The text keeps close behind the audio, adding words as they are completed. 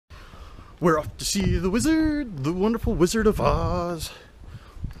We're off to see the wizard, the wonderful Wizard of Oz.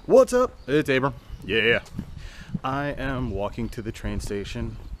 What's up? It's Abram. Yeah. I am walking to the train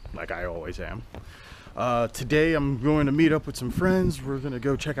station, like I always am. Today I'm going to meet up with some friends. We're going to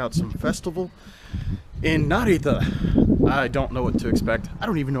go check out some festival in Narita. I don't know what to expect. I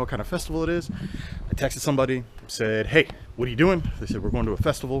don't even know what kind of festival it is. I texted somebody, said, hey, what are you doing? They said, we're going to a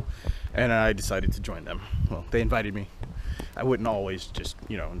festival, and I decided to join them. Well, they invited me. I wouldn't always just,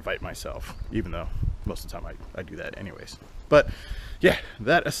 invite myself, even though most of the time I do that anyways. But yeah,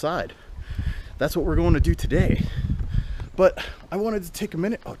 that aside, that's what we're going to do today. But I wanted to take a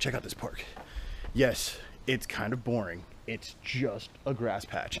minute. Oh, check out this park. Yes, it's kind of boring. It's just a grass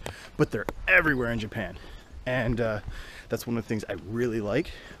patch, but they're everywhere in Japan. And that's one of the things I really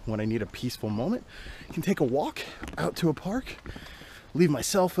like when I need a peaceful moment. I can take a walk out to a park, leave my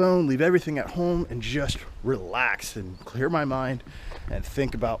cell phone, leave everything at home, and just relax and clear my mind and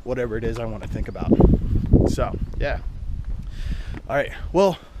think about whatever it is I want to think about. So, yeah. All right,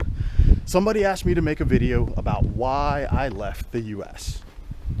 well, somebody asked me to make a video about why I left the US.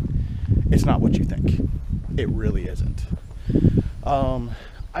 It's not what you think. It really isn't.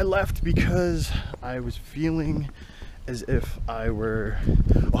 I left because I was feeling as if I were...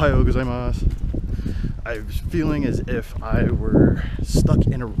 Ohayou gozaimasu. I was feeling as if I were stuck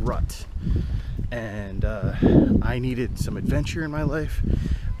in a rut, and I needed some adventure in my life.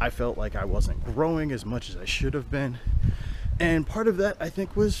 I felt like I wasn't growing as much as I should have been, and part of that I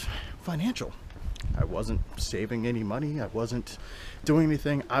think was financial. I wasn't saving any money. I wasn't doing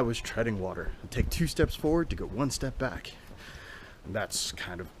anything. I was treading water. I'd take 2 steps forward to go 1 step back. And that's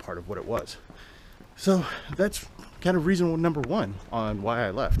kind of part of what it was. So that's kind of reason number 1 on why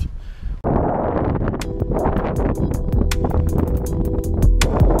I left.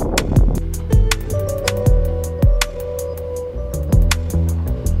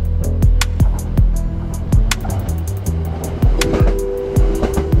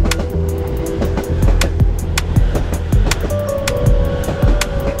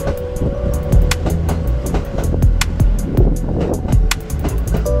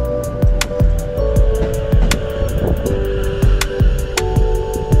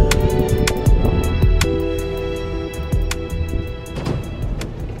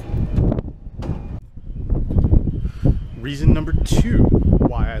 Reason number 2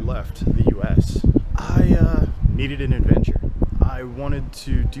 why I left the US. I needed an adventure. I wanted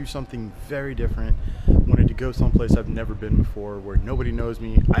to do something very different. Wanted to go someplace I've never been before, where nobody knows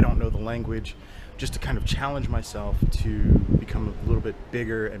me, I don't know the language, just to kind of challenge myself to become a little bit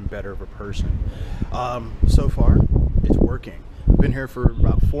bigger and better of a person. So far, it's working. I've been here for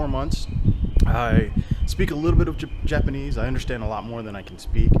about 4 months. I speak a little bit of Japanese. I understand a lot more than I can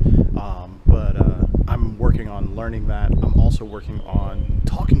speak, but I'm working on learning that. I'm also working on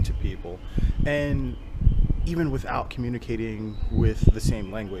talking to people, and even without communicating with the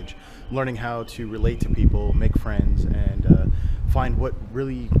same language, learning how to relate to people, make friends, and find what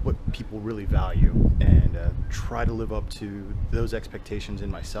people really value, and try to live up to those expectations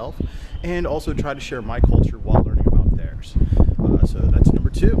in myself, and also try to share my culture while learning about theirs. So that's number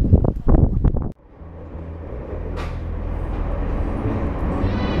 2.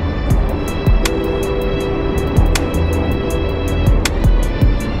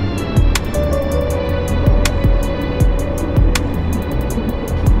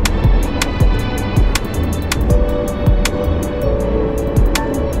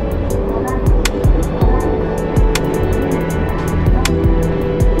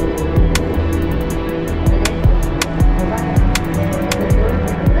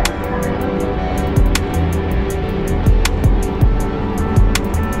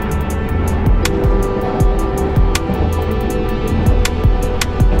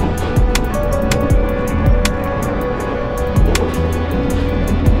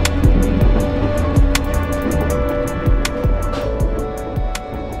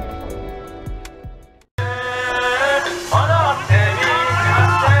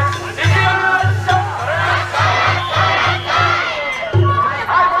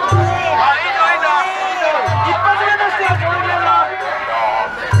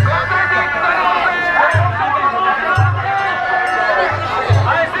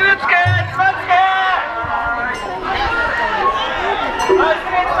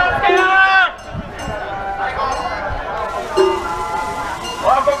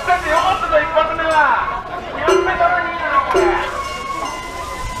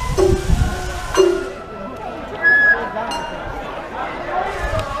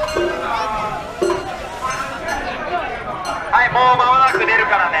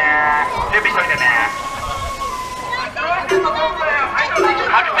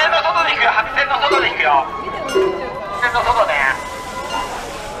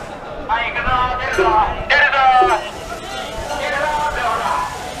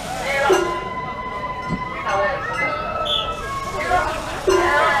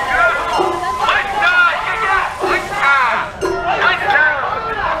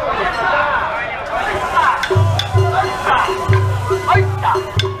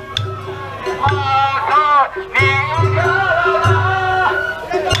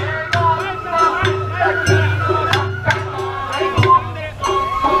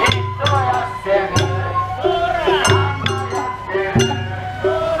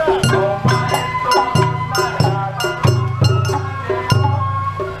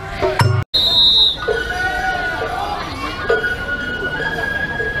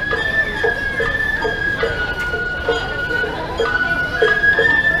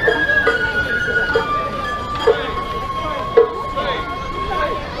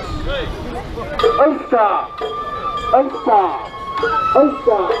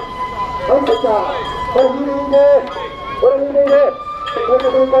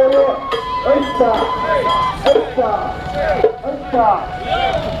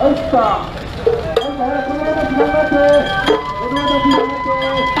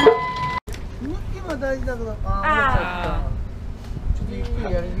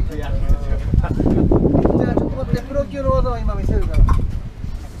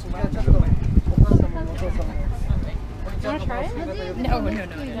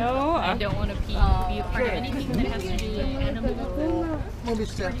 No, I don't want to be a part of anything that has to do with animals.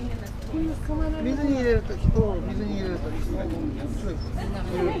 水に入れると水に入れるとこ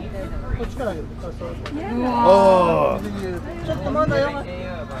っちからあげる水に入れるちょっとまだよ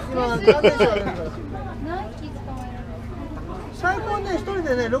今安全者が出るから最高ね一人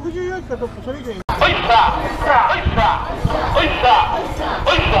でね64かトップそれ以上に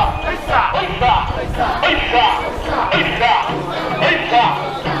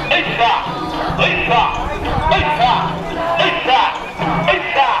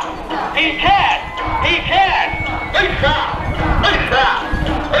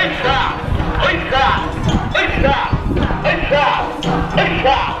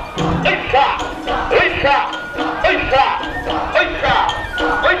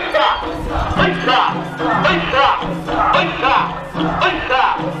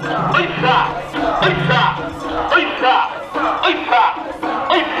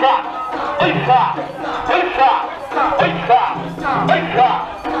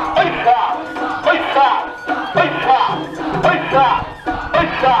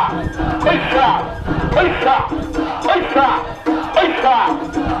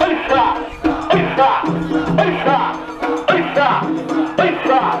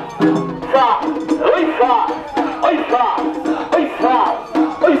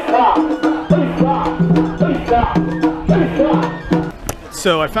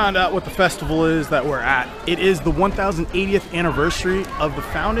So I found out what the festival is that we're at. It is the 1080th anniversary of the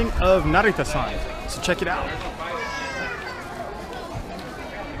founding of Narita-san. So check it out.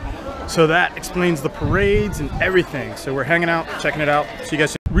 So that explains the parades and everything. So we're hanging out, checking it out. See you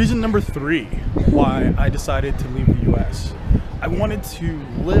guys soon. Reason number 3 why I decided to leave the US. I wanted to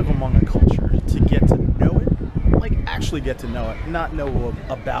live among a culture, to get to know it, like actually get to know it, not know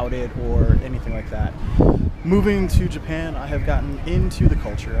about it or anything like that. Moving to Japan, I have gotten into the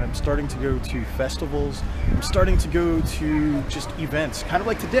culture. I'm starting to go to festivals. I'm starting to go to just events, kind of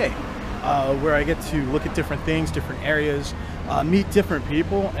like today, where I get to look at different things, different areas, meet different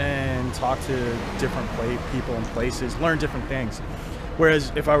people, and talk to different people and places, learn different things.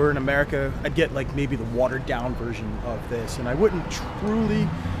 Whereas if I were in America, I'd get like maybe the watered down version of this, and I wouldn't truly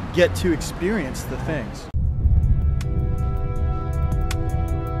get to experience the things.